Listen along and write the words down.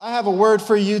I have a word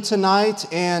for you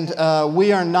tonight, and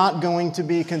we are not going to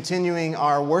be continuing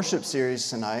our worship series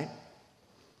tonight.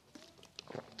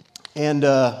 And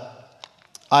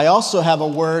I also have a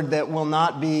word that will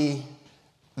not be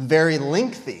very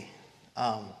lengthy.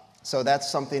 So that's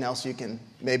something else you can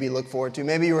maybe look forward to.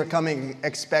 Maybe you were coming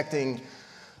expecting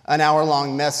an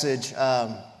hour-long message,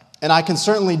 and I can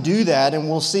certainly do that, and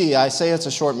we'll see. I say it's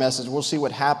a short message. We'll see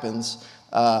what happens.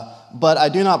 But I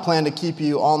do not plan to keep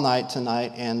you all night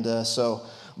tonight,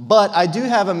 but I do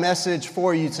have a message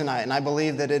for you tonight, and I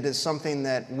believe that it is something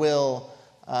that will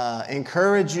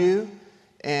encourage you.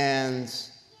 And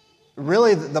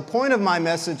really, the point of my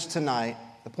message tonight,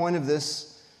 the point of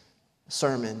this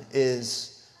sermon,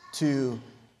 is to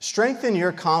strengthen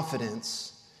your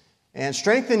confidence and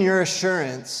strengthen your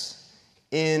assurance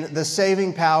in the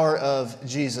saving power of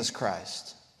Jesus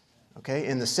Christ. Okay,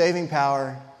 in the saving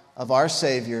power of our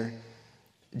Savior,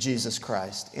 Jesus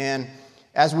Christ. And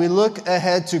as we look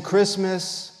ahead to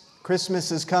Christmas, Christmas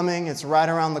is coming. It's right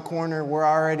around the corner. We're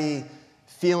already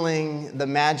feeling the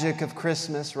magic of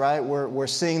Christmas, right? We're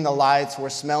seeing the lights. We're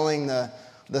smelling the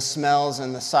smells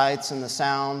and the sights and the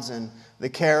sounds and the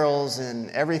carols and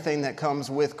everything that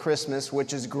comes with Christmas,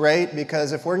 which is great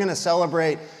because if we're going to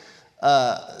celebrate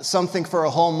something for a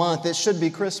whole month, it should be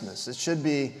Christmas. It should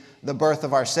be the birth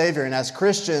of our Savior. And as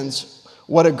Christians,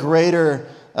 what a greater,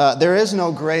 there is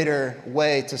no greater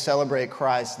way to celebrate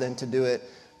Christ than to do it,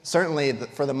 certainly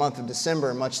for the month of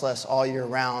December, much less all year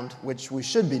round, which we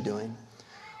should be doing.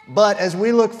 But as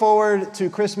we look forward to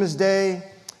Christmas Day,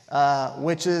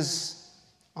 which is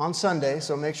on Sunday,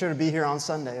 so make sure to be here on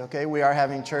Sunday, okay? We are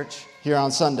having church here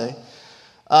on Sunday.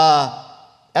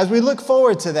 As we look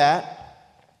forward to that,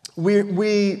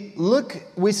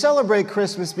 we celebrate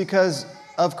Christmas because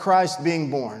of Christ being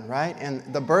born, right? And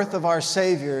the birth of our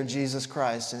Savior, Jesus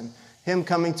Christ, and Him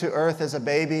coming to earth as a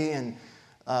baby, and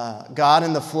God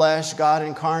in the flesh, God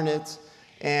incarnate.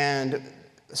 And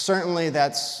certainly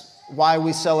that's why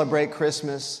we celebrate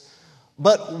Christmas.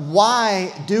 But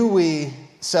why do we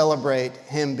celebrate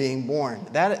Him being born?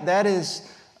 That is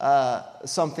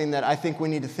something that I think we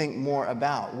need to think more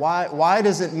about. Why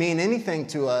does it mean anything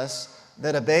to us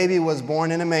that a baby was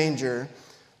born in a manger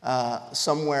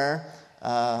somewhere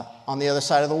on the other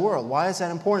side of the world? Why is that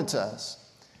important to us?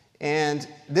 And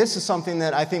this is something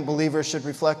that I think believers should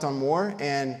reflect on more.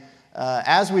 And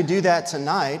as we do that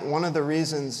tonight, one of the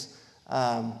reasons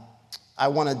I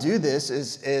want to do this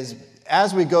is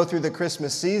as we go through the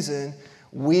Christmas season,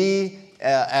 we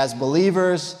as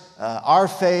believers, our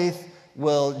faith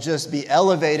will just be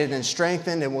elevated and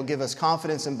strengthened and will give us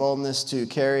confidence and boldness to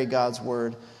carry God's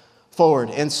word forward.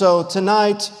 And so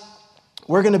tonight,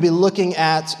 we're going to be looking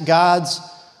at God's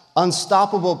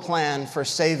unstoppable plan for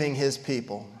saving His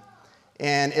people.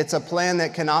 And it's a plan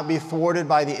that cannot be thwarted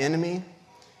by the enemy.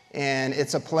 And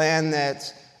it's a plan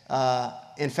that,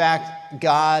 in fact,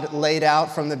 God laid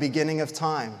out from the beginning of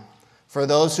time. For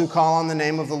those who call on the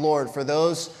name of the Lord, for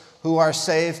those who are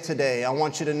saved today, I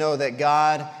want you to know that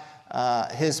God,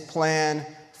 His plan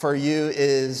for you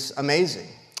is amazing.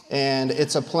 And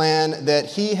it's a plan that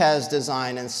He has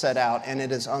designed and set out, and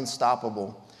it is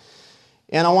unstoppable.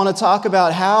 And I want to talk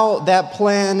about how that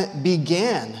plan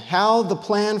began, how the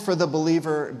plan for the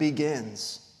believer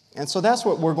begins. And so that's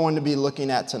what we're going to be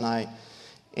looking at tonight.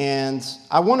 And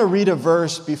I want to read a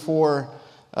verse before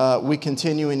we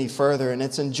continue any further. And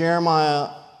it's in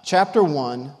Jeremiah chapter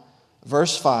 1,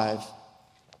 verse 5.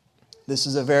 This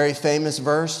is a very famous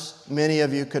verse. Many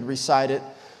of you could recite it.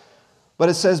 But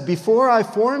it says, "Before I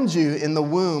formed you in the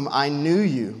womb, I knew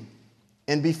you.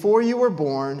 And before you were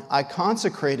born, I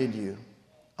consecrated you.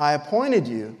 I appointed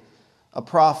you a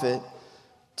prophet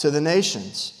to the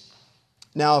nations."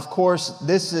 Now, of course,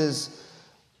 this is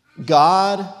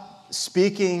God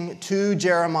speaking to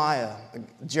Jeremiah.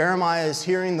 Jeremiah is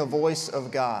hearing the voice of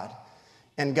God.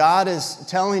 And God is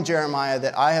telling Jeremiah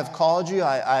that I have called you,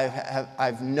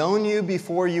 I've known you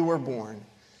before you were born.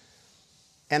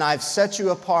 And I've set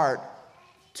you apart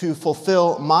to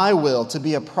fulfill my will, to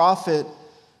be a prophet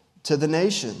to the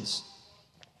nations.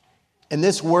 And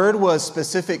this word was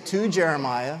specific to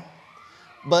Jeremiah,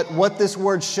 but what this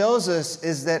word shows us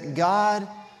is that God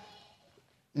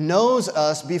knows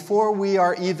us before we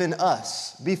are even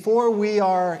us. Before we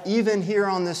are even here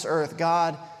on this earth,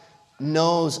 God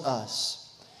knows us.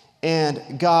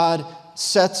 And God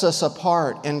sets us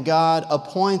apart, and God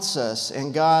appoints us,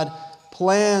 and God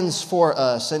plans for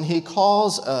us, and He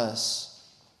calls us.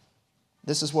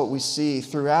 This is what we see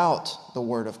throughout the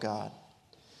Word of God.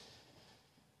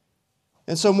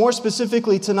 And so more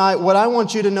specifically tonight, what I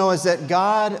want you to know is that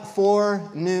God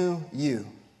foreknew you.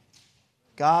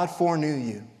 God foreknew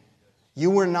you.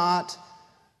 You were not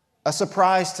a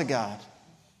surprise to God.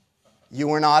 You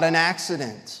were not an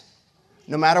accident.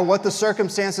 No matter what the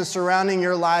circumstances surrounding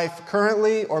your life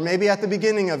currently or maybe at the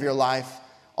beginning of your life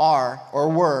are or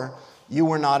were, you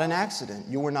were not an accident.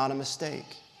 You were not a mistake.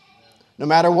 No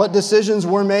matter what decisions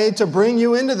were made to bring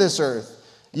you into this earth,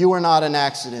 you were not an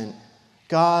accident.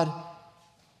 God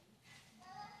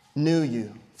knew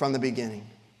you from the beginning,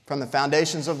 from the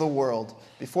foundations of the world.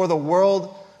 Before the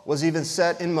world was even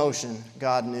set in motion,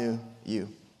 God knew you.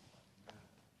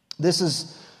 This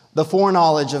is the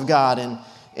foreknowledge of God.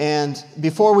 And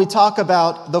before we talk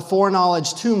about the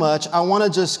foreknowledge too much, I want to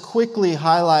just quickly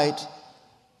highlight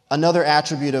another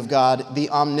attribute of God, the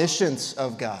omniscience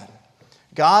of God.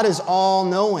 God is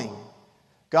all-knowing.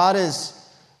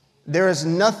 There is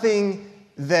nothing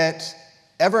that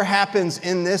ever happens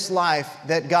in this life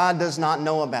that God does not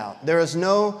know about. There is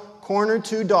no corner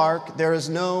too dark. There is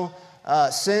no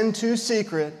sin too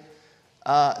secret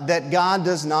that God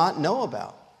does not know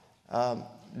about.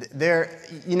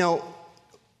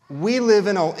 We live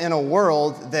in a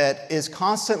world that is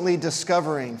constantly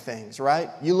discovering things, right?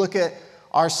 You look at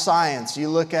our science, you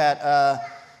look at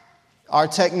our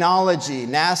technology,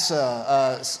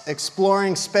 NASA,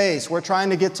 exploring space. We're trying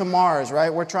to get to Mars,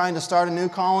 right? We're trying to start a new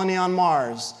colony on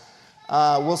Mars.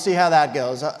 We'll see how that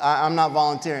goes. I'm not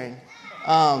volunteering.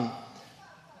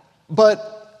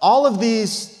 But all of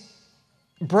these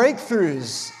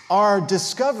breakthroughs are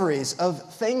discoveries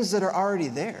of things that are already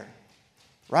there,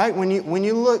 right? When you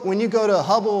go to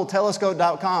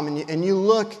HubbleTelescope.com and you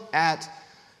look at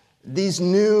these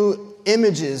new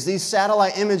images, these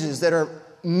satellite images that are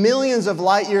millions of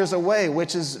light years away,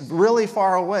 which is really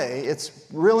far away. It's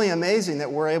really amazing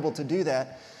that we're able to do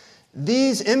that.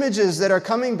 These images that are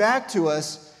coming back to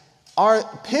us are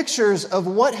pictures of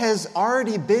what has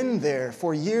already been there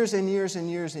for years and years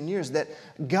and years and years, that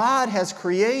God has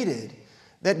created,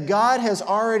 that God has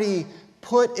already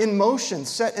put in motion,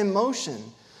 set in motion.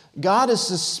 God is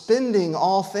suspending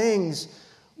all things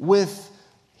with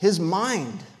His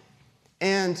mind.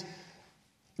 And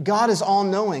God is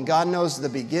all-knowing. God knows the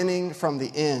beginning from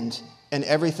the end and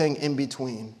everything in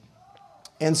between.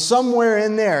 And somewhere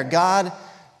in there, God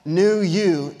knew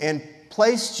you and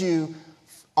placed you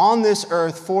on this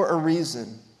earth for a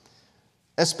reason.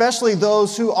 Especially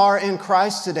those who are in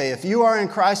Christ today. If you are in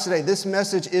Christ today, this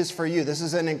message is for you. This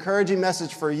is an encouraging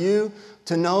message for you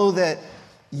to know that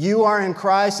you are in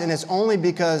Christ, and it's only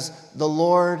because the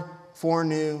Lord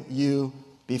foreknew you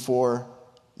before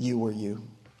you were you.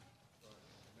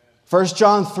 1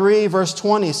 John 3, verse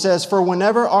 20 says, "For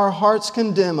whenever our hearts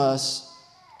condemn us,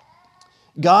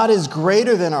 God is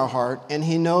greater than our heart, and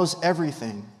He knows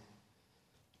everything."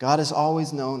 God has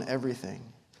always known everything.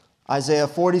 Isaiah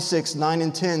 46, 9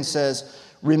 and 10 says,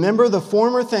 "Remember the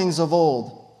former things of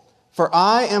old, for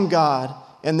I am God,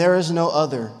 and there is no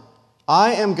other.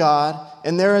 I am God,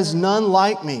 and there is none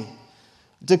like me,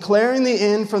 declaring the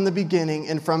end from the beginning,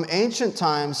 and from ancient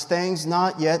times things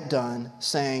not yet done,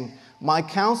 saying, My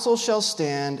counsel shall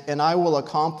stand, and I will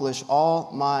accomplish all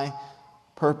my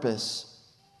purpose."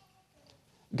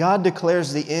 God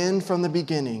declares the end from the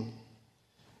beginning,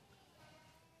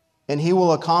 and He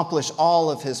will accomplish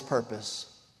all of His purpose.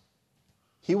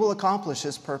 He will accomplish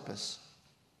His purpose.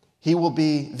 He will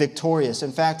be victorious.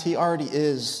 In fact, He already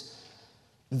is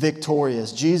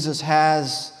victorious. Jesus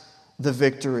has the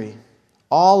victory.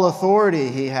 All authority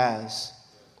He has.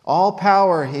 All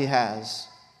power He has.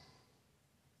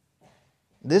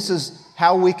 This is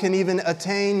how we can even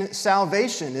attain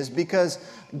salvation, is because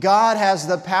God has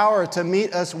the power to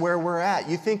meet us where we're at.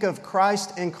 You think of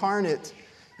Christ incarnate.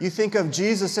 You think of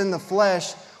Jesus in the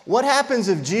flesh. What happens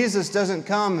if Jesus doesn't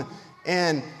come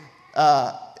and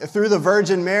through the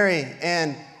Virgin Mary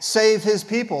and save His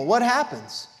people? What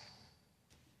happens?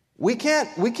 We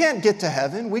can't get to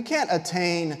heaven. We can't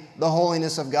attain the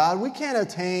holiness of God. We can't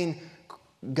attain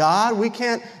God. We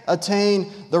can't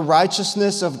attain the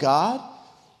righteousness of God.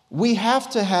 We have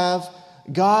to have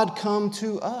God come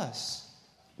to us.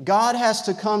 God has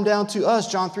to come down to us.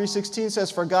 John 3:16 says,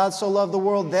 "For God so loved the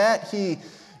world that He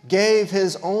gave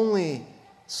His only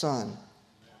Son."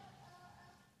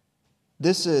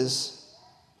 This is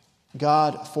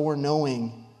God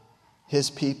foreknowing His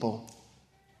people.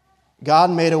 God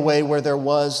made a way where there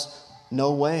was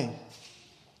no way.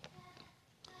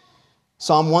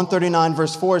 Psalm 139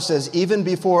 verse 4 says, "Even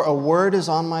before a word is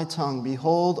on my tongue,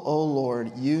 behold, O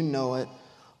Lord, you know it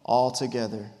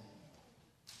altogether."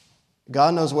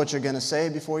 God knows what you're going to say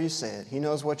before you say it. He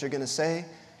knows what you're going to say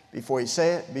before you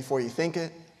say it, before you think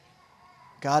it.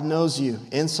 God knows you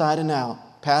inside and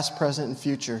out, past, present, and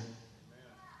future.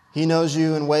 He knows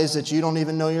you in ways that you don't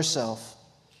even know yourself.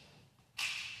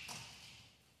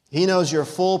 He knows your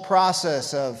full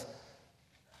process of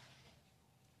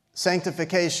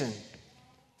sanctification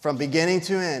from beginning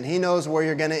to end. He knows where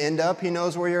you're going to end up. He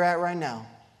knows where you're at right now.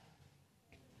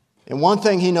 And one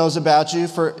thing He knows about you,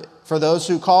 for those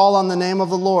who call on the name of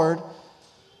the Lord,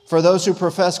 for those who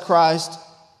profess Christ,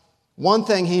 one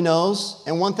thing He knows,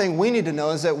 and one thing we need to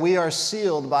know, is that we are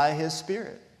sealed by His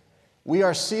Spirit. We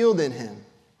are sealed in Him.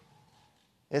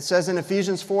 It says in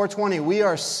Ephesians 4:20, we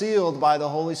are sealed by the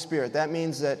Holy Spirit. That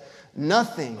means that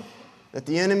nothing that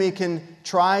the enemy can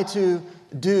try to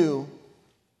do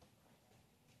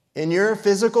in your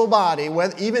physical body,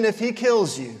 even if he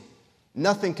kills you,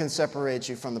 nothing can separate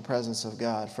you from the presence of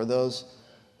God for those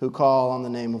who call on the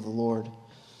name of the Lord.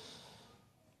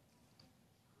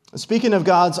 Speaking of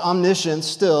God's omniscience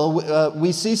still,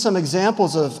 we see some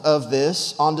examples of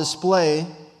this on display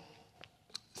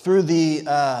through the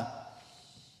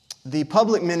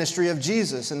public ministry of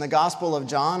Jesus in the Gospel of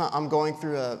John. I'm going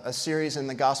through a series in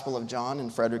the Gospel of John in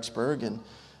Fredericksburg, and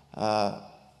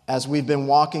as we've been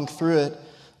walking through it,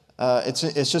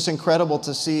 it's just incredible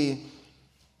to see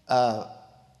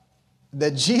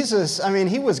that Jesus,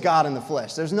 He was God in the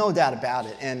flesh. There's no doubt about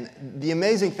it. And the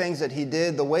amazing things that He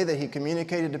did, the way that He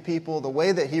communicated to people, the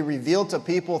way that He revealed to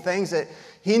people things that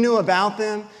He knew about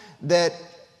them that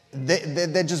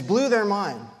just blew their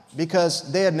mind, because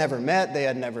they had never met, they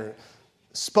had never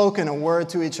spoken a word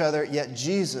to each other, yet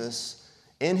Jesus,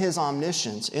 in His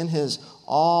omniscience, in His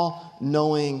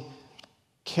all-knowing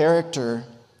character,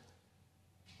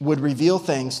 would reveal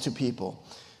things to people.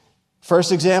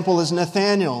 First example is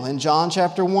Nathanael in John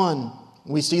chapter 1.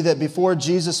 We see that before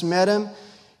Jesus met him,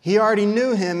 he already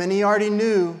knew him and he already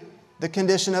knew the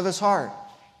condition of his heart.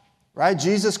 Right?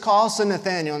 Jesus calls to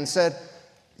Nathanael and said,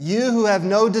 "You who have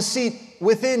no deceit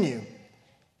within you."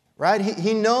 Right?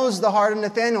 He knows the heart of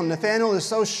Nathanael. Nathanael is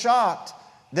so shocked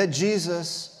that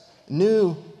Jesus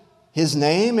knew his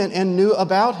name and knew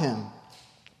about him.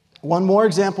 One more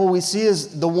example we see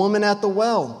is the woman at the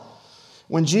well.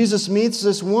 When Jesus meets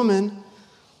this woman,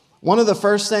 one of the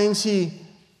first things He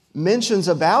mentions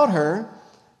about her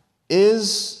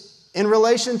is in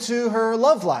relation to her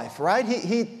love life, right?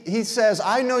 He says,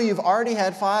 "I know you've already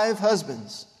had 5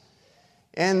 husbands,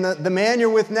 and the man you're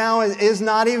with now is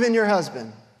not even your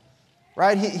husband."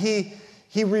 Right?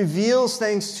 He reveals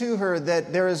things to her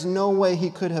that there is no way he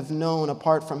could have known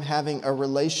apart from having a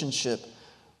relationship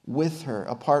with her,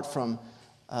 apart from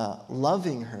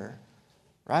loving her.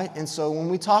 Right? And so when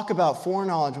we talk about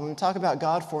foreknowledge, when we talk about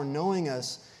God foreknowing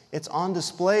us, it's on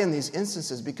display in these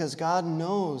instances because God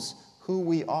knows who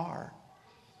we are.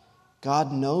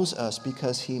 God knows us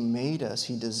because He made us.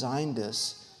 He designed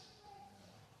us.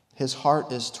 His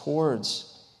heart is towards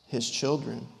His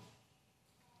children.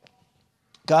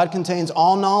 God contains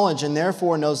all knowledge and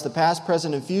therefore knows the past,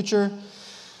 present, and future.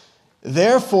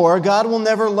 Therefore, God will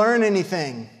never learn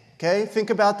anything. Okay? Think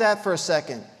about that for a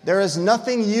second. There is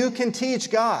nothing you can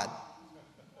teach God.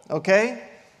 Okay?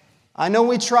 I know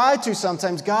we try to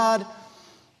sometimes. God,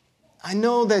 I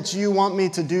know that you want me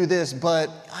to do this,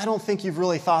 but I don't think you've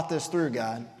really thought this through,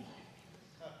 God.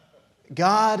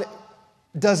 God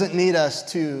doesn't need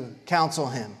us to counsel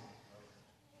Him.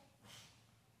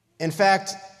 In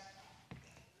fact,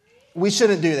 we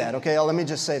shouldn't do that, okay? Let me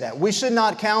just say that. We should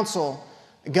not counsel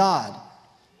God.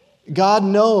 God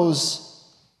knows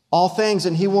all things,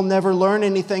 and He will never learn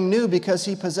anything new because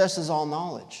He possesses all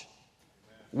knowledge.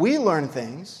 We learn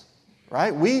things,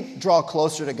 right? We draw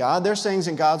closer to God. There's things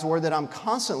in God's Word that I'm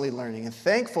constantly learning, and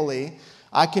thankfully,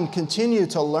 I can continue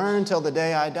to learn till the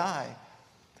day I die.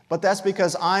 But that's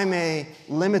because I'm a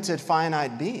limited,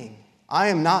 finite being. I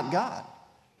am not God.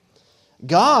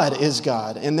 God is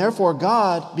God, and therefore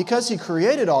God, because He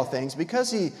created all things, because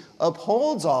He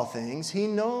upholds all things, He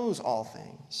knows all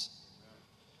things.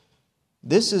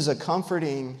 This is a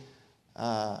comforting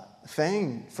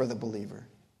thing for the believer,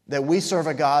 that we serve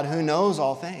a God who knows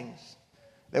all things,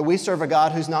 that we serve a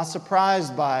God who's not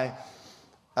surprised by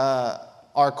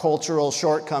our cultural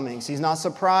shortcomings. He's not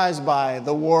surprised by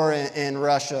the war in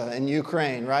Russia and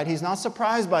Ukraine, right? He's not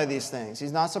surprised by these things.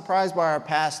 He's not surprised by our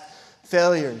past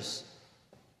failures.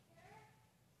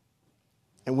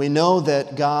 And we know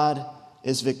that God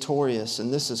is victorious,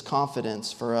 and this is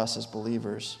confidence for us as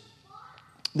believers.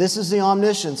 This is the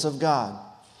omniscience of God.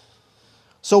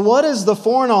 So what is the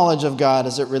foreknowledge of God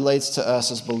as it relates to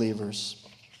us as believers?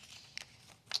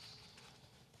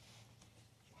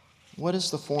 What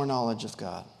is the foreknowledge of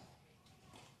God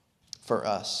for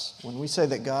us? When we say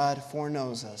that God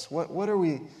foreknows us, what are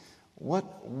we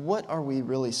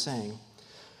really saying?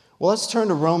 Well, let's turn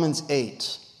to Romans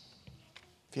 8.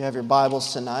 If you have your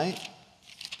Bibles tonight,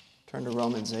 turn to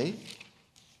Romans 8.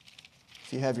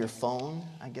 If you have your phone,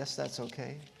 I guess that's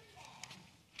okay.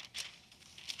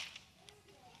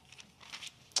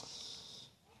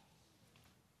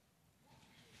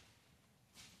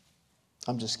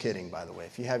 I'm just kidding, by the way.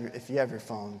 If you have your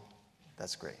phone,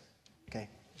 that's great. Okay?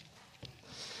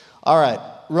 All right.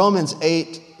 Romans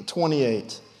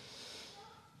 8:28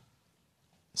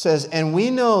 says, "And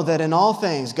we know that in all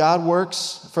things God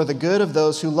works for the good of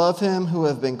those who love him, who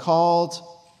have been called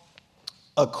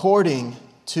according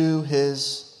to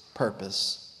his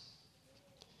purpose."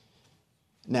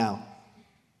 Now,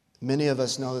 many of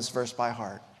us know this verse by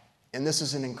heart, and this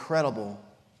is an incredible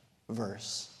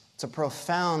verse. It's a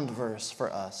profound verse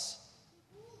for us,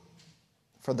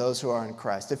 for those who are in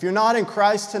Christ. If you're not in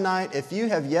Christ tonight, if you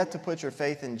have yet to put your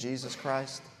faith in Jesus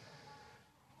Christ,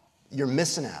 you're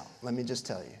missing out, let me just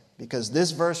tell you. Because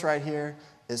this verse right here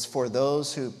is for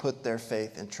those who put their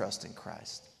faith and trust in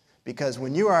Christ. Because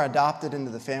when you are adopted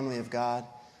into the family of God,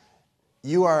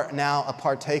 you are now a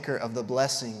partaker of the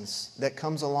blessings that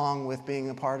comes along with being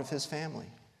a part of his family.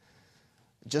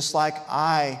 Just like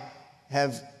I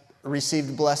have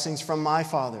received blessings from my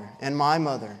father and my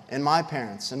mother and my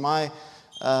parents and my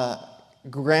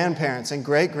grandparents and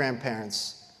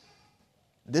great-grandparents.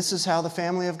 This is how the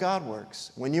family of God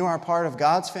works. When you are a part of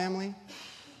God's family,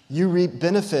 you reap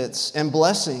benefits and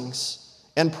blessings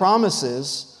and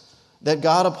promises that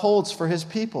God upholds for his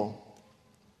people.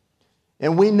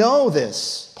 And we know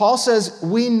this. Paul says,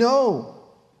 we know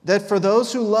that for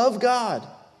those who love God,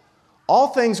 all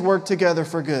things work together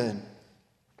for good.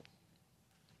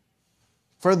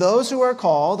 For those who are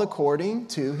called according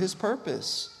to his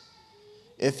purpose.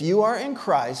 If you are in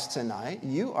Christ tonight,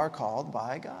 you are called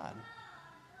by God.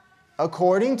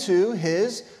 According to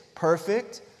his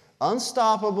perfect,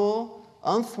 unstoppable,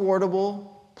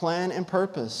 unthwartable plan and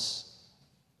purpose.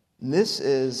 And this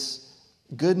is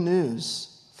good news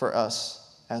for us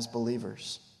as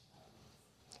believers.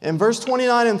 In verse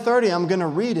 29 and 30, I'm going to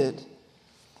read it.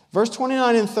 Verse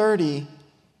 29 and 30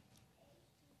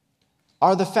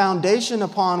 are the foundation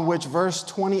upon which verse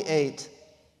 28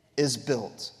 is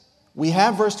built. We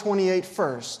have verse 28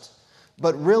 first,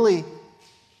 but really,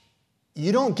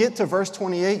 you don't get to verse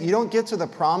 28, you don't get to the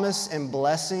promise and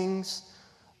blessings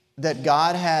that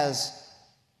God has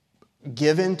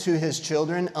given to his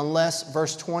children unless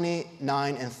verse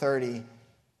 29 and 30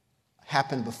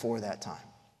 happened before that time.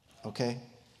 Okay?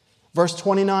 Verse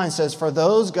 29 says, "For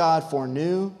those God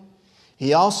foreknew,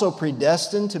 he also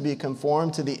predestined to be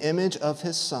conformed to the image of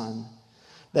his Son,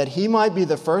 that he might be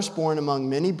the firstborn among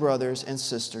many brothers and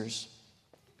sisters.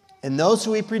 And those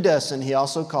who he predestined, he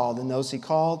also called. And those he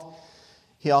called,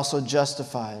 he also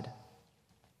justified.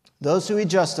 Those who he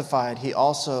justified, he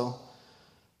also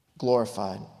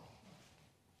glorified."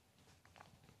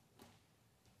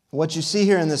 What you see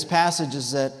here in this passage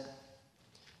is that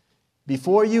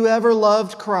before you ever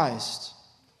loved Christ,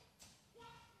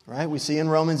 right? We see in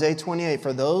Romans 8:28,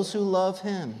 "For those who love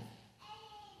him,"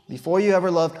 before you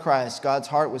ever loved Christ, God's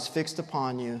heart was fixed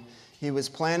upon you. He was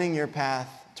planning your path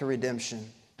to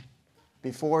redemption.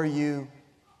 Before you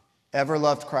ever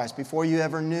loved Christ, before you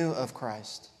ever knew of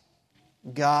Christ,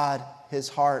 God, his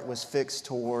heart was fixed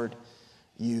toward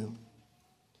you.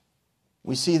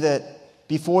 We see that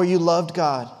before you loved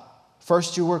God,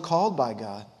 first you were called by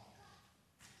God.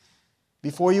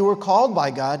 Before you were called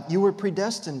by God, you were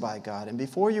predestined by God. And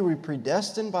before you were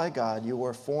predestined by God, you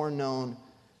were foreknown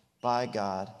by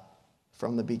God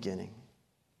from the beginning.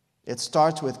 It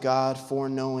starts with God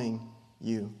foreknowing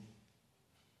you.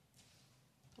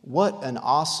 What an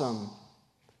awesome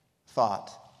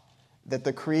thought that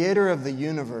the creator of the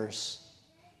universe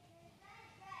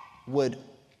would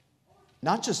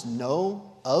not just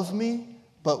know of me,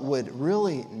 but would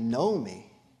really know me.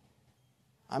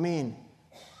 I mean,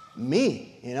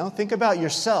 me, think about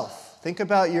yourself. Think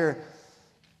about your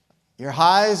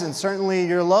highs and certainly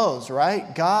your lows,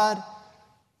 right? God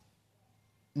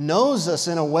knows us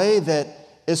in a way that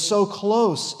is so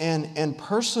close and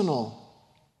personal.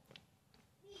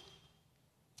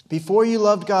 Before you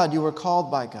loved God, you were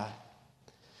called by God.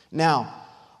 Now,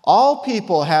 all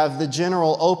people have the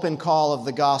general open call of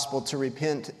the gospel to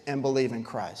repent and believe in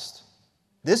Christ.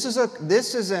 This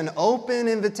is an open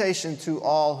invitation to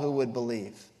all who would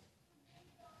believe.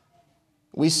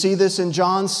 We see this in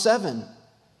John 7,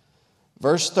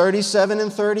 verse 37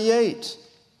 and 38.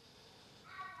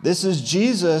 This is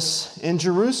Jesus in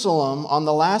Jerusalem on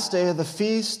the last day of the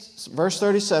feast. Verse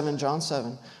 37, John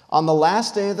 7. On the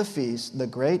last day of the feast, the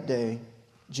great day,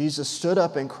 Jesus stood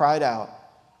up and cried out,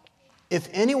 "If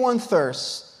anyone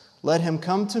thirsts, let him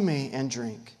come to me and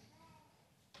drink."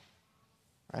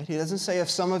 Right? He doesn't say if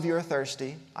some of you are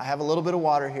thirsty. I have a little bit of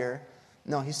water here.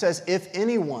 No, he says if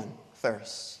anyone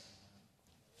thirsts.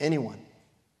 Anyone,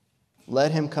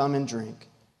 let him come and drink.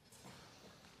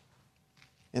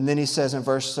 And then he says in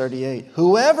verse 38,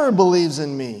 whoever believes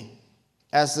in me,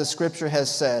 as the scripture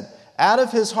has said, out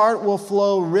of his heart will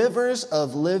flow rivers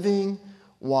of living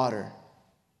water.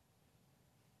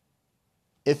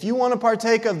 If you want to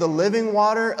partake of the living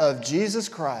water of Jesus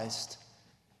Christ,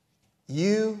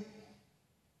 you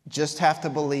just have to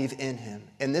believe in him.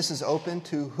 And this is open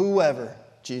to whoever,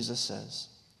 Jesus says.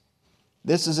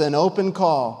 This is an open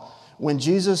call. When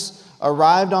Jesus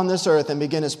arrived on this earth and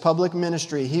began his public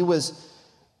ministry, he was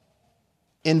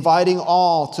inviting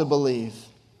all to believe.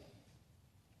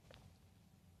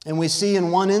 And we see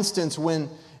in one instance when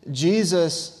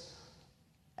Jesus,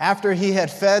 after he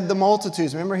had fed the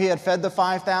multitudes, remember he had fed the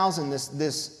 5,000,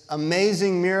 this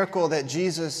amazing miracle that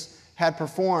Jesus had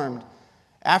performed.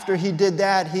 After he did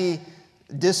that, he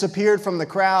disappeared from the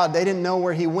crowd. They didn't know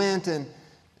where he went, and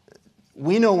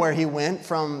we know where he went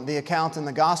from the account in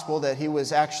the gospel, that he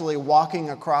was actually walking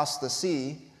across the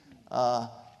sea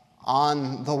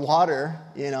on the water,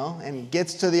 and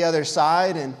gets to the other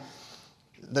side, and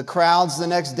the crowds the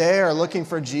next day are looking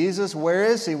for Jesus. Where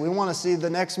is he? We want to see the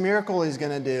next miracle he's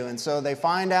going to do. And so they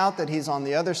find out that he's on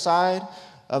the other side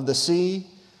of the sea.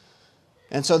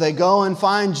 And so they go and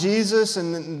find Jesus,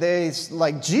 and they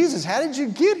like, Jesus, how did you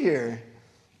get here?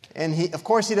 And of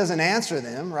course, he doesn't answer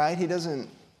them, right? He doesn't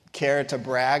care to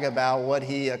brag about what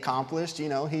he accomplished.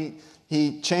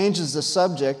 He changes the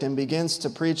subject and begins to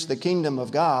preach the kingdom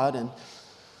of God, and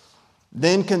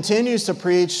then continues to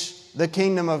preach the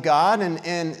kingdom of God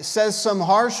and says some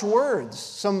harsh words,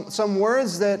 some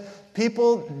words that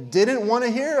people didn't want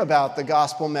to hear about the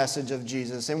gospel message of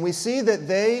Jesus. And we see that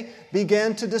they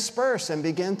began to disperse and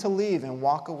begin to leave and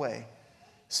walk away,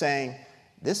 saying,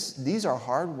 these are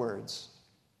hard words.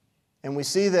 And we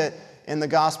see that in the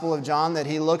Gospel of John that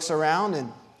he looks around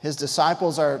and his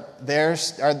disciples are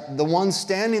the ones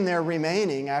standing there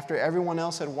remaining after everyone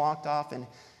else had walked off, and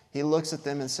he looks at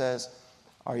them and says,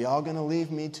 are y'all going to leave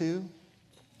me too?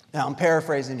 Now, I'm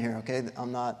paraphrasing here, okay?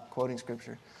 I'm not quoting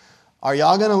scripture. Are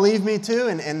y'all going to leave me too?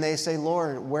 And they say,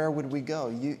 Lord, where would we go?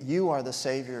 You are the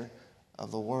Savior of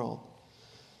the world.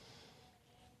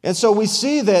 And so we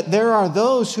see that there are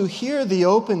those who hear the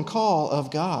open call of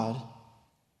God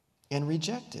and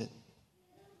reject it.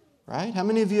 Right? How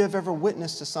many of you have ever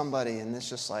witnessed to somebody and it's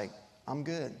just like, I'm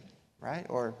good, right?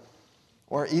 Or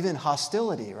even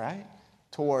hostility, right?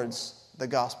 Towards the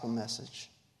gospel message.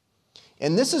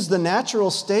 And this is the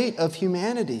natural state of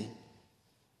humanity.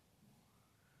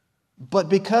 But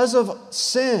because of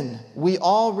sin, we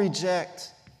all reject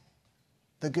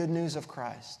the good news of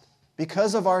Christ.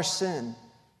 Because of our sin.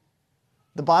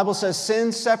 The Bible says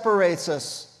sin separates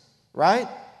us, right?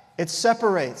 It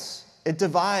separates. It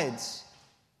divides.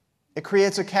 It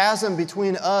creates a chasm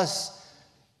between us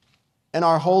and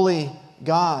our holy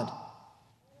God.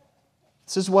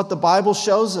 This is what the Bible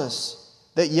shows us.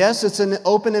 That yes, it's an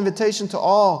open invitation to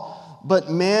all, but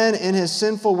man in his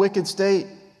sinful, wicked state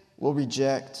will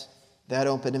reject that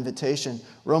open invitation.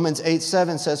 Romans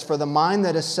 8:7 says, for the mind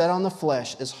that is set on the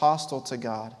flesh is hostile to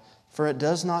God, for it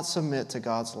does not submit to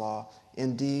God's law.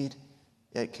 Indeed,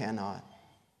 it cannot.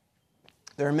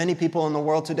 There are many people in the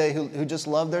world today who just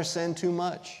love their sin too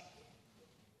much.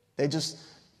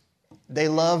 They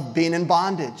love being in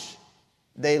bondage.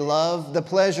 They love the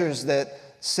pleasures that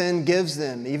sin gives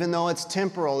them, even though it's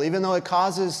temporal, even though it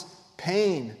causes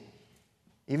pain,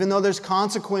 even though there's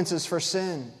consequences for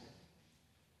sin.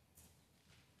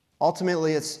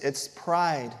 Ultimately, it's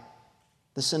pride,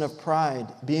 the sin of pride,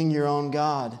 being your own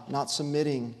God, not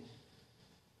submitting,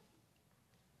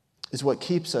 is what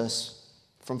keeps us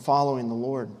from following the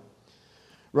Lord.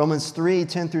 Romans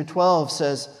 3:10-12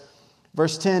 says,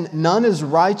 verse 10, none is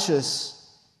righteous,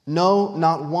 no,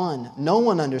 not one. No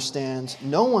one understands.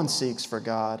 No one seeks for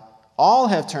God. All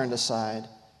have turned aside.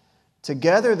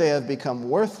 Together they have become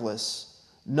worthless.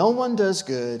 No one does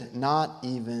good, not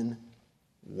even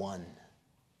one.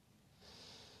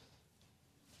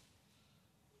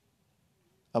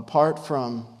 Apart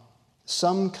from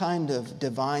some kind of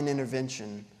divine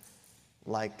intervention,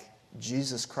 like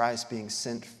Jesus Christ being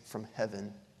sent from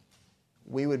heaven,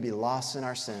 we would be lost in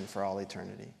our sin for all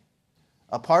eternity.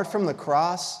 Apart from the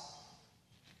cross,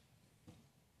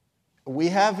 we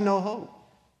have no hope.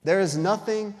 There is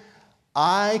nothing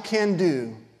I can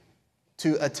do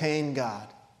to attain God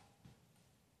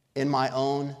in my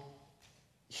own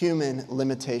human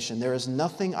limitation. There is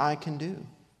nothing I can do.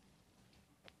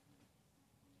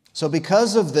 So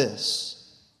because of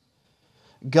this,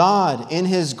 God, in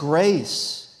His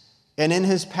grace and in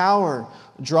His power,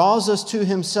 draws us to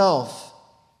Himself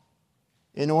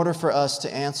in order for us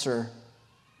to answer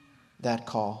that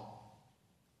call.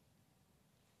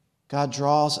 God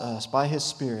draws us by His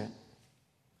Spirit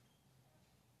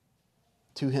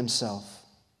to Himself.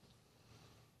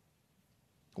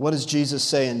 What does Jesus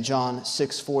say in John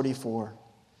 6:44?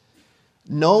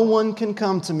 No one can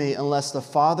come to me unless the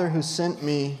Father who sent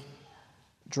me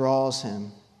draws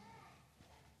him.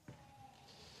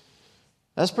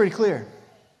 That's pretty clear.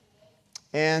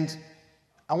 And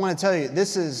I want to tell you,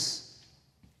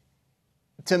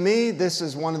 to me, this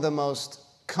is one of the most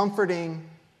comforting,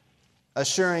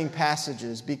 assuring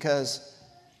passages, because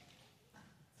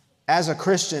as a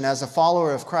Christian, as a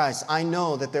follower of Christ, I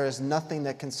know that there is nothing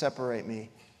that can separate me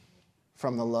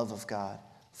from the love of God,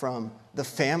 from the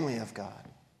family of God.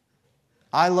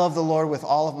 I love the Lord with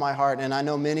all of my heart, and I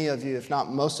know many of you, if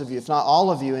not most of you, if not all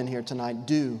of you in here tonight,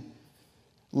 do.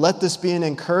 Let this be an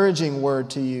encouraging word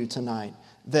to you tonight,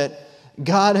 that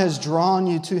God has drawn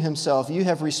you to Himself. You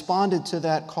have responded to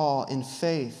that call in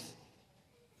faith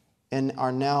and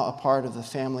are now a part of the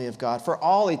family of God for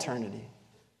all eternity.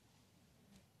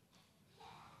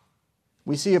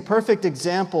 We see a perfect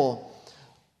example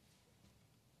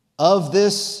of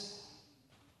this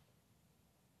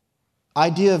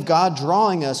idea of God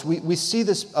drawing us. We see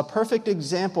a perfect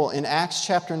example in Acts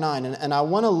chapter 9. And I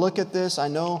want to look at this. I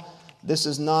know this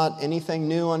is not anything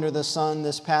new under the sun,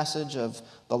 this passage of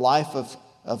the life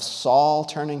of Saul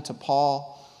turning to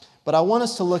Paul. But I want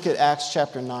us to look at Acts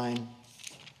chapter 9.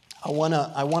 I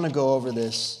want to go over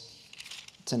this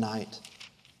tonight.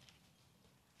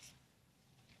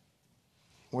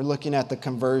 We're looking at the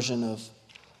conversion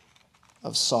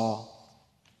of Saul.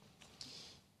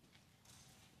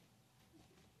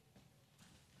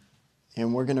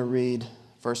 And we're going to read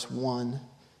verse 1.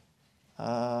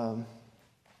 I'll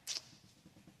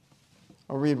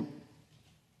read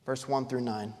verse 1 through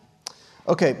 9.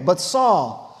 Okay, but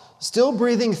Saul, still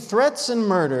breathing threats and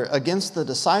murder against the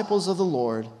disciples of the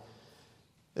Lord.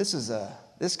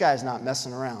 This guy's not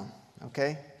messing around,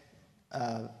 okay?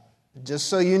 Just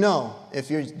so you know,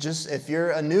 if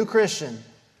you're a new Christian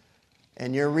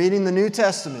and you're reading the New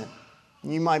Testament,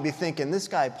 you might be thinking, this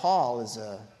guy Paul is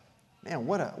man,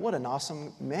 what an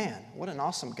awesome man. What an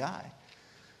awesome guy.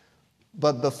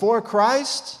 But before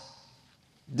Christ,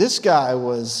 this guy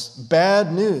was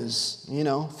bad news. You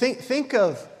know, think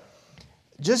of,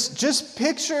 just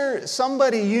picture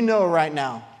somebody you know right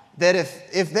now that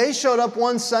if they showed up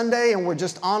one Sunday and were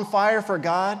just on fire for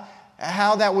God,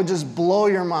 how that would just blow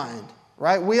your mind,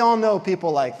 right? We all know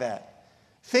people like that.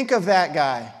 Think of that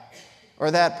guy or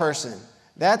that person.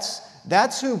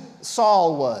 That's who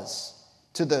Saul was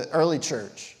to the early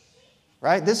church,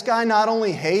 right? This guy not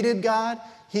only hated God,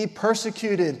 he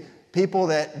persecuted people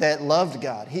that loved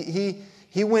God.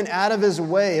 He went out of his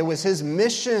way. It was his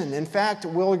mission. In fact,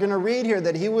 we're going to read here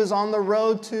that he was on the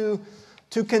road to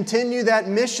continue that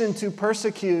mission to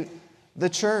persecute the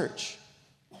church.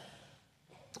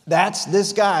 That's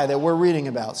this guy that we're reading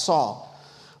about, Saul.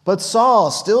 But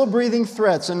Saul, still breathing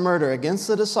threats and murder against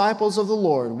the disciples of the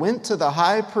Lord, went to the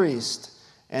high priest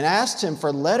and asked him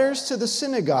for letters to the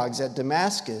synagogues at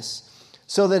Damascus,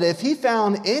 so that if he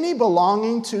found any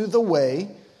belonging to the way,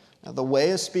 now the way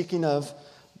is speaking of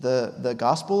the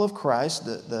gospel of Christ,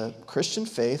 the Christian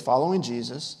faith, following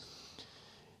Jesus.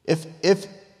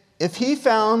 If he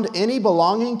found any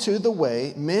belonging to the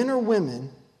way, men or women,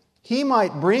 he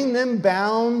might bring them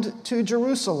bound to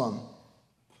Jerusalem.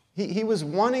 He was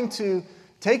wanting to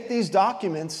take these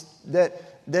documents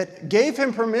that gave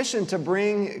him permission to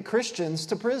bring Christians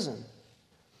to prison.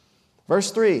 Verse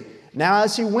 3, now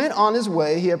as he went on his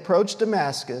way, he approached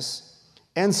Damascus,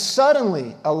 and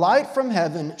suddenly a light from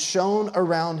heaven shone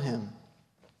around him.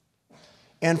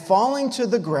 And falling to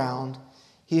the ground,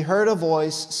 he heard a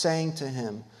voice saying to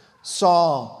him,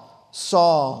 Saul,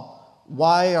 Saul,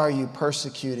 why are you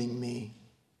persecuting me?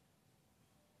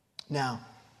 Now,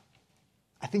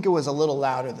 I think it was a little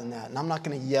louder than that, and I'm not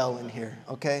going to yell in here,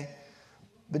 okay?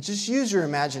 But just use your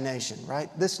imagination, right?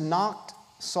 This knocked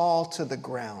Saul to the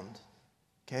ground,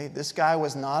 okay? This guy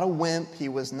was not a wimp. He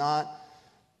was not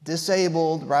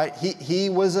disabled, right? He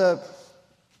was a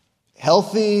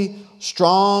healthy,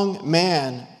 strong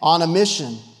man on a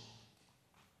mission.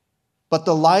 But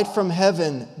the light from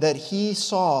heaven that he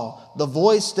saw, the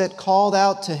voice that called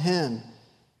out to him,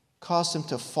 caused him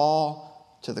to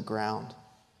fall to the ground.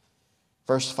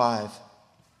 Verse 5,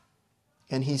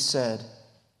 and he said,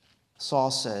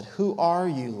 Saul said, who are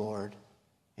you, Lord?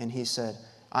 And he said,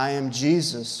 I am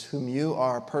Jesus, whom you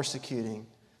are persecuting.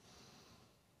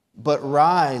 But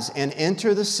rise and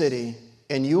enter the city,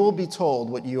 and you will be told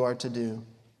what you are to do.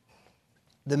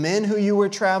 The men who you were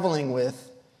traveling with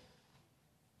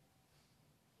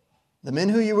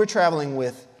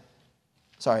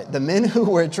The men who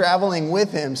were traveling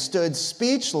with him stood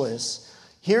speechless,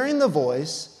 hearing the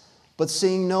voice, but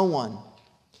seeing no one.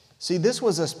 See, this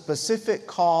was a specific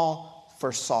call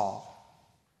for Saul.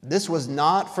 This was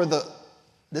not for the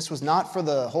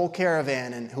whole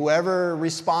caravan, and whoever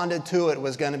responded to it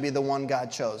was going to be the one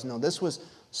God chose. No, this was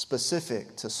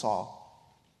specific to Saul.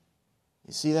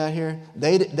 You see that here?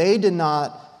 They did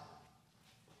not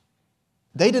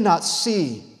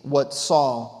see what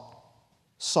Saul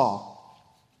saw.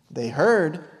 They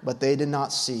heard, but they did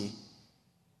not see.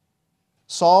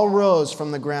 Saul rose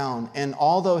from the ground, and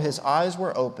although his eyes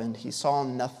were opened, he saw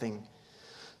nothing.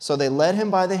 So they led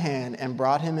him by the hand and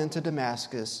brought him into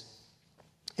Damascus.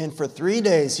 And for 3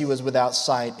 days he was without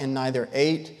sight, and neither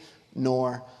ate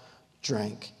nor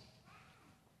drank.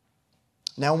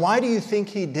 Now, why do you think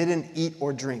he didn't eat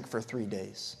or drink for 3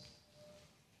 days?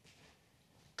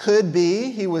 Could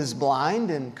be he was blind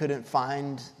and couldn't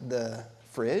find the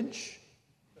fridge.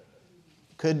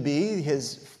 Could be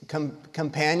his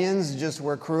companions just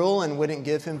were cruel and wouldn't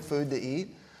give him food to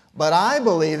eat. But I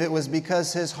believe it was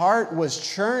because his heart was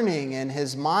churning and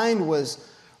his mind was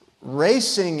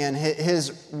racing and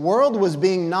his world was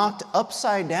being knocked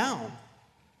upside down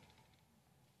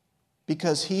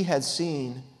because he had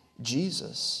seen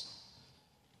Jesus.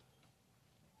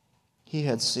 He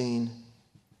had seen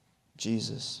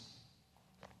Jesus.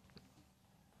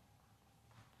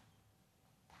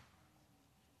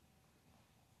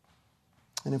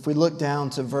 And if we look down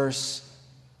to verse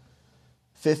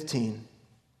 15,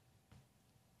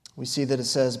 we see that it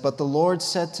says, "But the Lord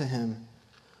said to him,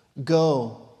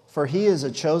 'Go, for he is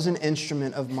a chosen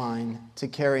instrument of mine to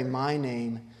carry my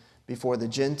name before the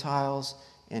Gentiles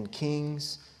and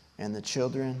kings and the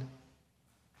children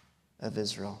of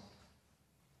Israel.'"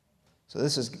 So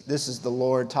this is the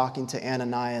Lord talking to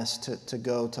Ananias to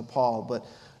go to Paul. But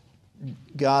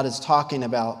God is talking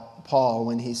about Paul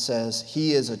when he says,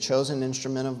 "He is a chosen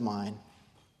instrument of mine."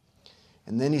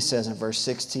 And then he says in verse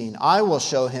 16, "I will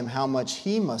show him how much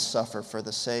he must suffer for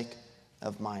the sake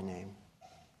of my name."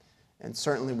 And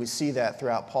certainly we see that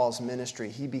throughout Paul's ministry.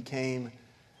 He became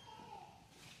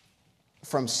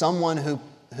from someone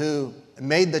who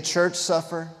made the church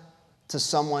suffer to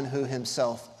someone who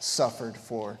himself suffered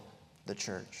for the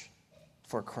church,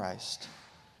 for Christ.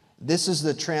 This is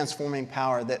the transforming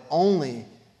power that only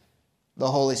the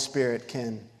Holy Spirit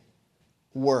can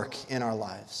work in our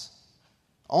lives.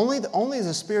 Only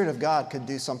the Spirit of God could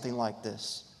do something like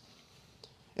this.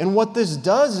 And what this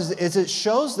does is it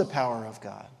shows the power of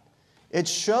God. It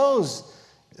shows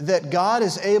that God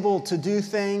is able to do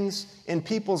things in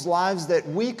people's lives that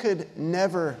we could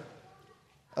never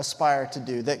aspire to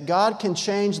do. That God can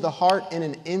change the heart in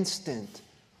an instant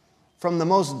from the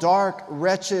most dark,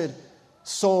 wretched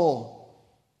soul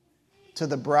to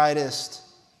the brightest,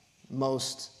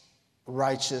 most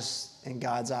righteous in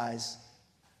God's eyes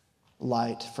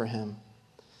light for him.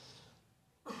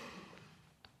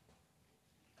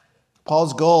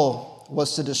 Paul's goal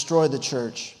was to destroy the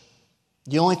church.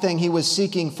 The only thing he was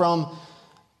seeking from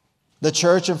the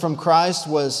church and from Christ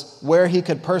was where he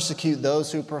could persecute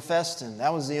those who professed him.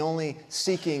 That was the only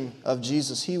seeking of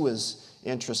Jesus he was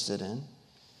interested in.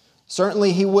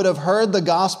 Certainly he would have heard the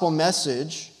gospel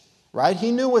message, right?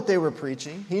 He knew what they were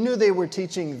preaching. He knew they were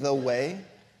teaching the way.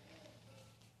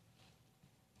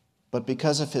 But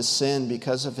because of his sin,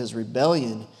 because of his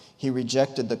rebellion, he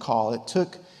rejected the call. It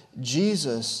took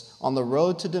Jesus on the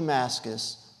road to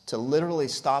Damascus to literally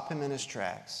stop him in his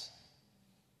tracks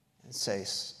and say,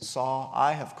 "Saul,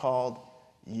 I have called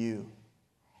you.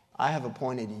 I have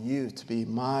appointed you to be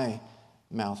my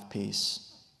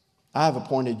mouthpiece. I have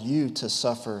appointed you to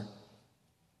suffer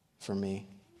for me."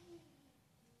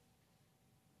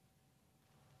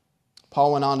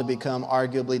 Paul went on to become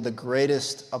arguably the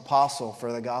greatest apostle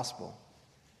for the gospel.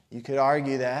 You could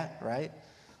argue that, right?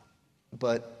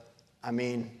 But,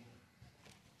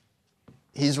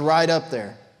 he's right up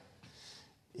there.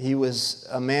 He was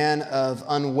a man of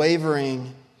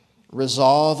unwavering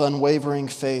resolve, unwavering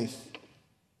faith.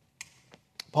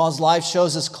 Paul's life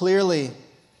shows us clearly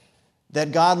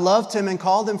that God loved him and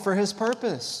called him for his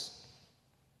purpose.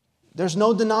 There's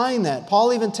no denying that.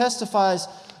 Paul even testifies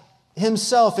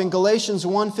himself in Galatians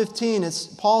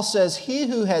 1:15. Paul says, "He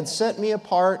who had set me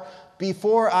apart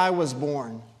before I was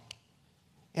born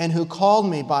and who called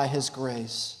me by his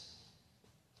grace."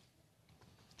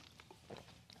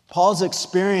 Paul's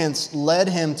experience led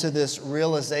him to this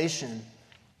realization.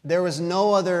 There was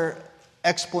no other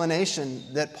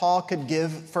explanation that Paul could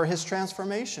give for his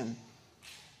transformation.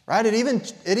 Right? It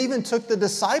even took the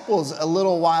disciples a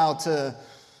little while to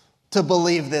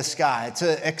believe this guy,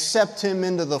 to accept him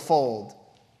into the fold.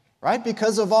 Right?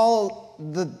 Because of all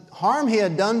the harm he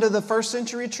had done to the first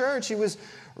century church. He was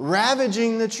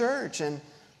ravaging the church. And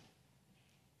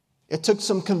it took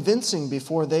some convincing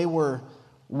before they were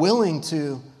willing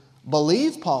to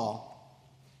believe Paul.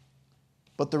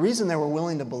 But the reason they were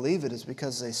willing to believe it is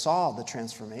because they saw the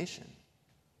transformation.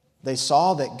 They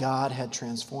saw that God had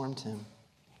transformed him.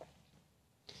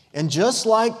 And just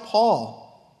like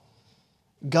Paul,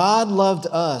 God loved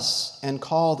us and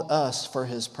called us for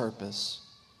His purpose.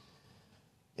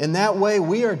 In that way,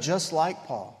 we are just like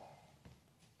Paul,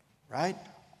 right?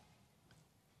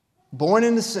 Born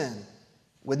into sin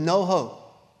with no hope.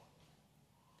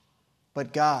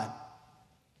 But God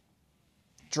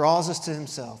draws us to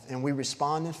Himself, and we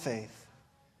respond in faith.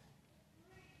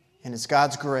 And it's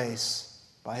God's grace,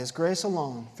 by His grace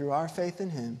alone, through our faith in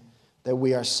Him, that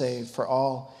we are saved for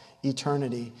all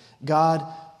eternity. God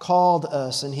called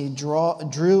us, and He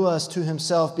drew us to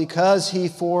Himself because He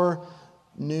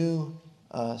foreknew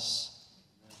us.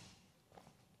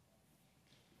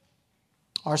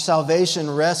 Our salvation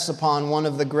rests upon one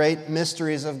of the great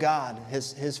mysteries of God,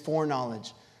 His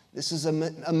foreknowledge. This is a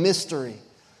mystery.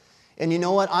 And you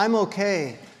know what? I'm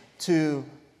okay to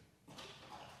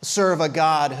serve a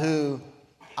God who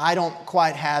I don't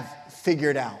quite have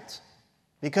figured out.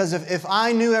 Because if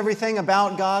I knew everything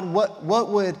about God, what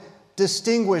would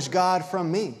distinguish God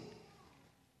from me?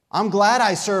 I'm glad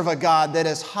I serve a God that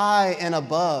is high and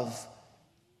above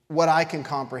what I can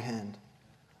comprehend.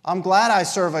 I'm glad I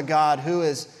serve a God who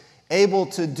is able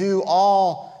to do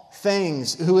all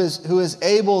things, who is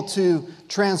able to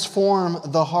transform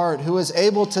the heart, who is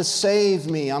able to save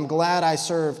me. I'm glad I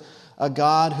serve a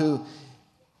God who,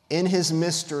 in His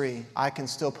mystery, I can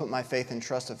still put my faith and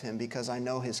trust of Him because I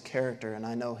know His character and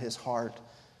I know His heart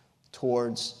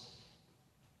towards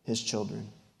His children.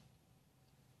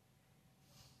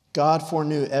 God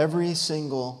foreknew every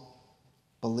single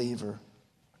believer.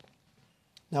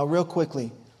 Now, real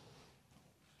quickly,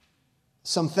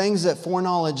 some things that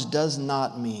foreknowledge does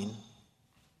not mean.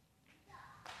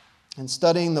 In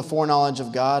studying the foreknowledge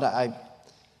of God,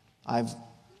 I've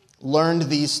learned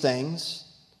these things,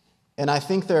 and I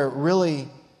think they're really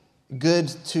good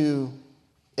to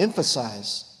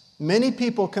emphasize. Many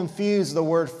people confuse the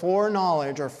word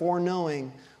foreknowledge or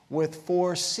foreknowing with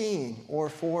foreseeing or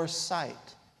foresight,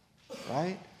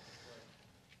 right?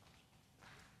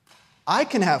 I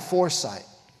can have foresight,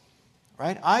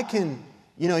 right? I can,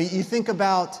 you think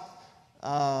about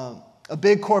a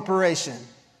big corporation,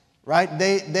 right?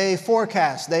 They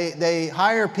forecast, they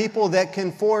hire people that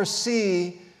can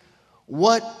foresee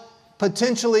what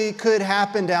potentially could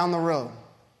happen down the road,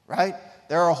 right?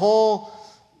 There are whole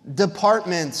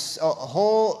departments,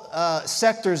 whole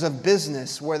sectors of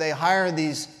business where they hire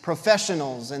these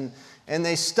professionals and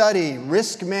they study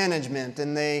risk management,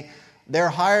 and they're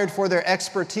hired for their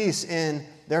expertise in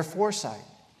their foresight.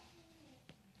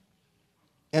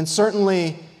 And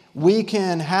certainly we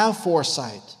can have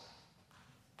foresight,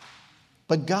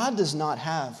 but God does not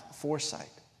have foresight.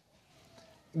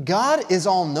 God is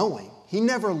all-knowing. He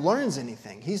never learns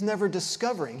anything. He's never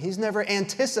discovering. He's never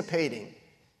anticipating.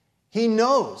 He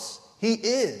knows. He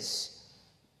is.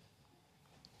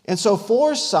 And so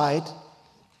foresight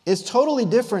is totally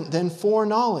different than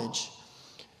foreknowledge.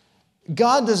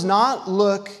 God does not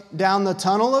look down the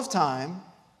tunnel of time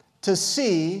to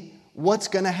see what's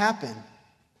going to happen.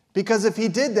 Because if He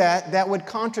did that, that would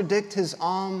contradict His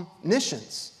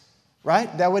omniscience,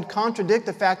 right? That would contradict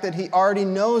the fact that He already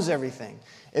knows everything.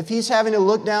 If He's having to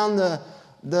look down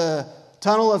the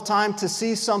tunnel of time to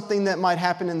see something that might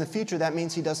happen in the future, that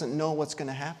means He doesn't know what's going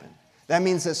to happen. That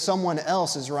means that someone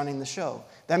else is running the show.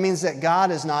 That means that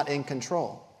God is not in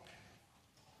control.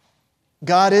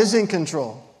 God is in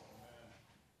control.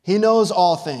 He knows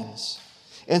all things.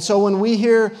 And so when we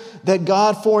hear that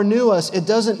God foreknew us, it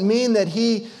doesn't mean that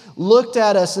He looked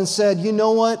at us and said, you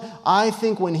know what? I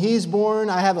think when He's born,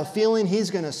 I have a feeling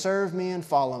He's going to serve me and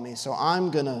follow me, so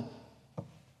I'm going to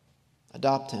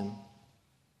adopt Him.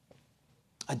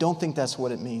 I don't think that's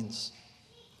what it means,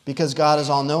 because God is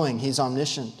all-knowing. He's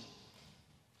omniscient.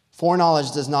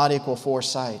 Foreknowledge does not equal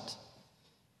foresight.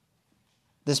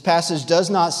 This passage does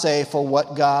not say, for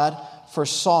what God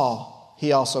foresaw,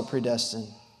 He also predestined.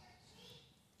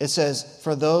 It says,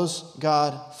 for those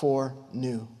God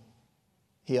foreknew,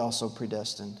 He also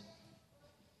predestined.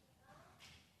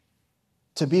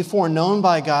 To be foreknown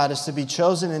by God is to be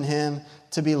chosen in Him,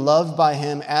 to be loved by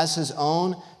Him as His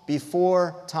own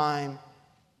before time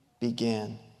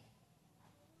began.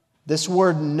 This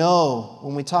word know,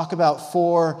 when we talk about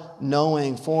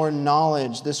foreknowing,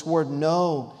 foreknowledge, this word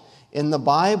know in the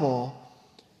Bible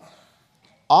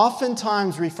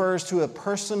oftentimes refers to a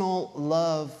personal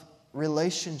love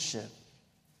relationship.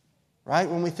 right?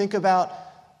 When we think about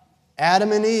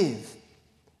Adam and Eve,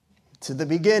 to the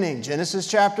beginning, Genesis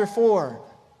chapter 4,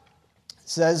 it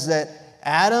says that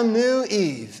Adam knew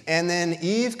Eve, and then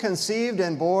Eve conceived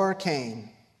and bore Cain.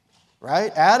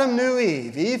 Right? Adam knew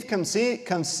Eve. Eve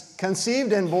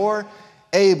conceived and bore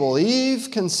Abel. Eve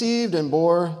conceived and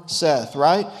bore Seth.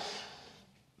 Right?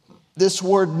 This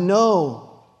word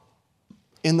know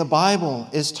in the Bible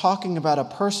is talking about a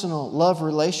personal love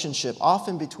relationship,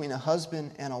 often between a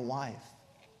husband and a wife.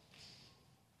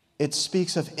 It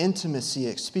speaks of intimacy.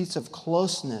 It speaks of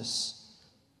closeness.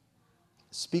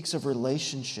 It speaks of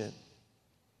relationship.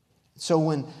 So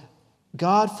when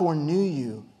God foreknew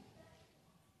you,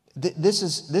 this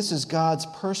is God's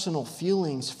personal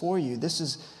feelings for you. This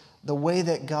is the way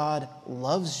that God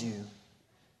loves you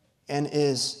and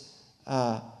is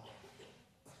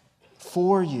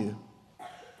for you.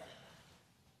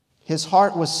 His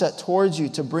heart was set towards you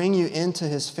to bring you into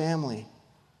His family.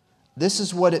 This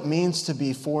is what it means to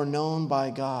be foreknown by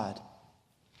God.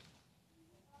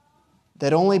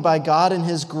 That only by God and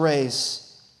His grace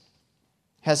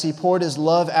has He poured His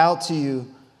love out to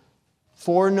you,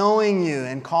 foreknowing you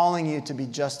and calling you to be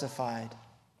justified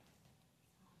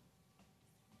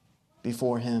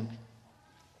before Him.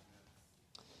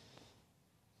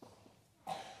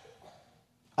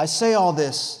 I say all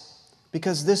this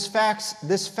because this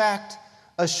fact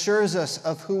assures us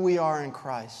of who we are in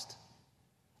Christ.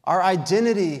 Our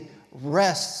identity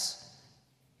rests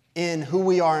in who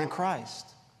we are in Christ.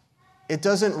 It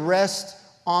doesn't rest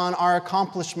on our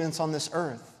accomplishments on this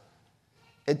earth.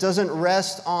 It doesn't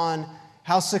rest on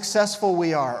how successful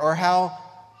we are or how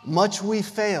much we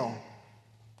fail.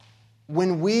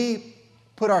 When we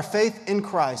put our faith in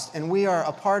Christ and we are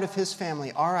a part of His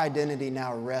family, our identity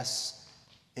now rests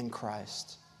in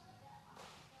Christ.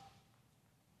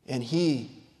 And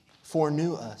He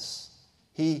foreknew us.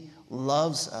 He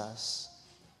loves us.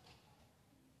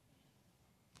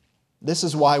 This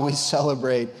is why we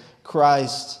celebrate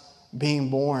Christ being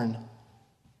born.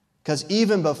 Because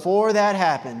even before that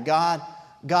happened,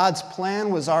 God's plan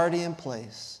was already in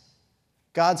place.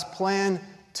 God's plan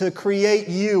to create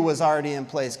you was already in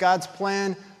place. God's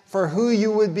plan for who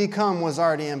you would become was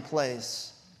already in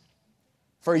place.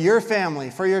 For your family,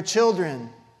 for your children.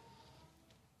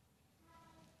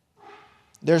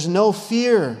 There's no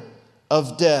fear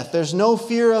of death. There's no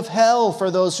fear of hell for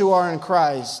those who are in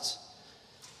Christ.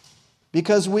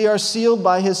 Because we are sealed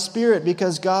by His Spirit,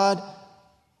 because God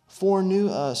foreknew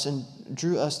us and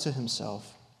drew us to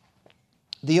Himself.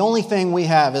 The only thing we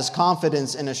have is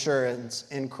confidence and assurance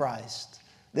in Christ.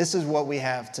 This is what we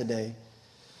have today.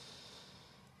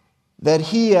 That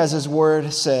He, as His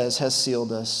Word says, has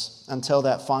sealed us until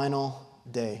that final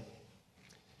day.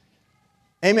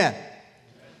 Amen.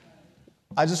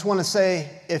 I just want to say,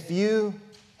 if you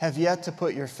have yet to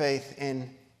put your faith in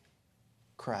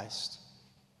Christ,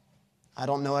 I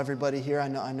don't know everybody here. I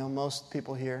know most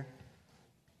people here.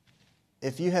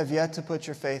 If you have yet to put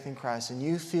your faith in Christ and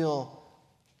you feel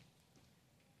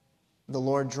the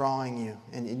Lord drawing you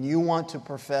and you want to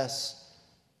profess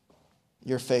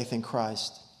your faith in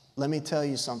Christ, let me tell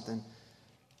you something.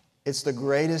 It's the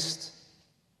greatest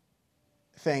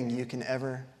thing you can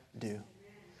ever do.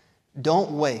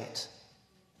 Don't wait.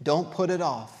 Don't put it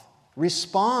off.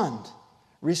 Respond.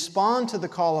 Respond to the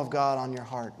call of God on your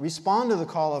heart. Respond to the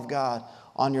call of God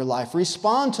on your life.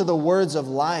 Respond to the words of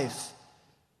life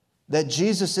that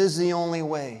Jesus is the only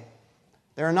way.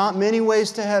 There are not many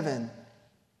ways to heaven.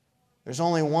 There's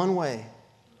only one way.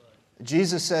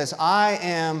 Jesus says, I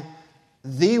am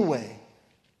the way,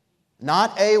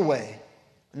 not a way,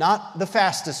 not the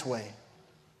fastest way,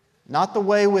 not the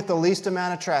way with the least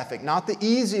amount of traffic, not the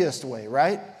easiest way,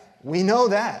 right? We know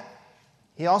that.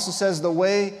 He also says the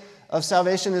way of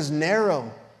salvation is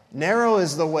narrow. Narrow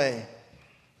is the way.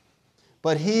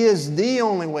 But He is the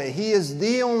only way. He is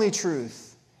the only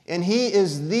truth. And He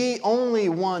is the only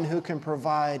one who can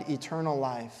provide eternal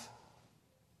life.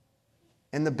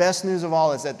 And the best news of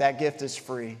all is that that gift is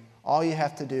free. All you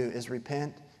have to do is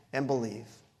repent and believe.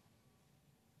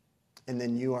 And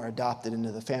then you are adopted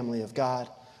into the family of God,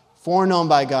 foreknown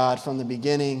by God from the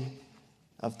beginning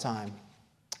of time.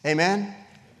 Amen?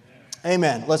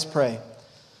 Amen. Let's pray.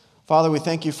 Father, we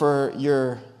thank You for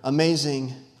Your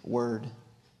amazing word.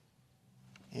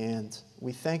 And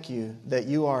we thank You that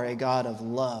You are a God of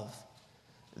love,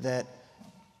 that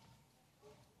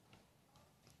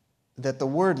the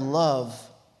word love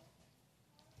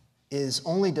is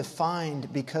only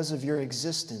defined because of Your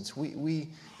existence.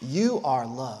 You are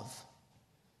love.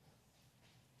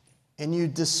 And You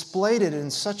displayed it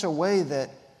in such a way that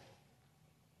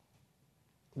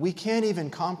we can't even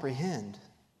comprehend,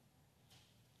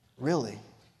 really.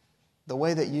 the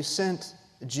way that you sent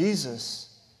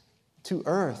Jesus to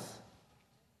earth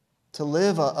to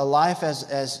live a life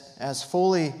as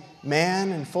fully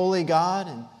man and fully God,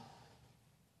 and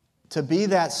to be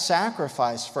that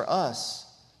sacrifice for us.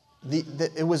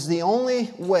 It was the only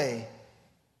way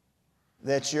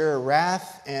that your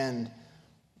wrath and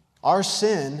our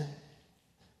sin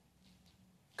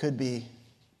could be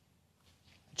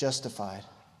justified,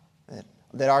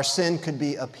 that our sin could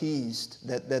be appeased,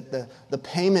 that the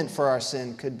payment for our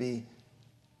sin could be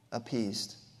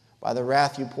appeased by the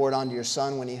wrath you poured onto your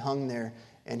Son when He hung there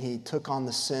and He took on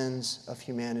the sins of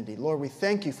humanity. Lord, we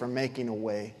thank You for making a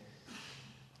way.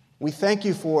 We thank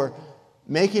You for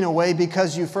making a way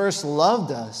because You first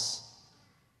loved us.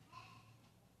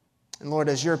 And Lord,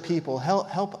 as Your people,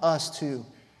 help us to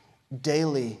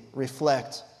daily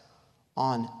reflect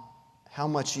on how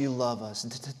much You love us,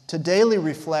 to daily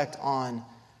reflect on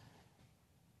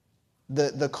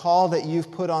the call that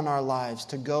You've put on our lives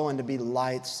to go and to be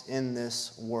lights in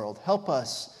this world. Help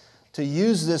us to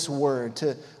use this word,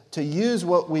 to use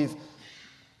what we've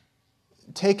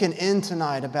taken in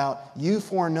tonight about You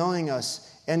foreknowing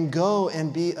us, and go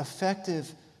and be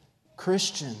effective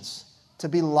Christians, to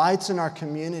be lights in our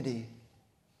community.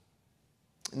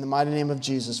 In the mighty name of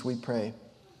Jesus we pray.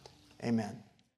 Amen.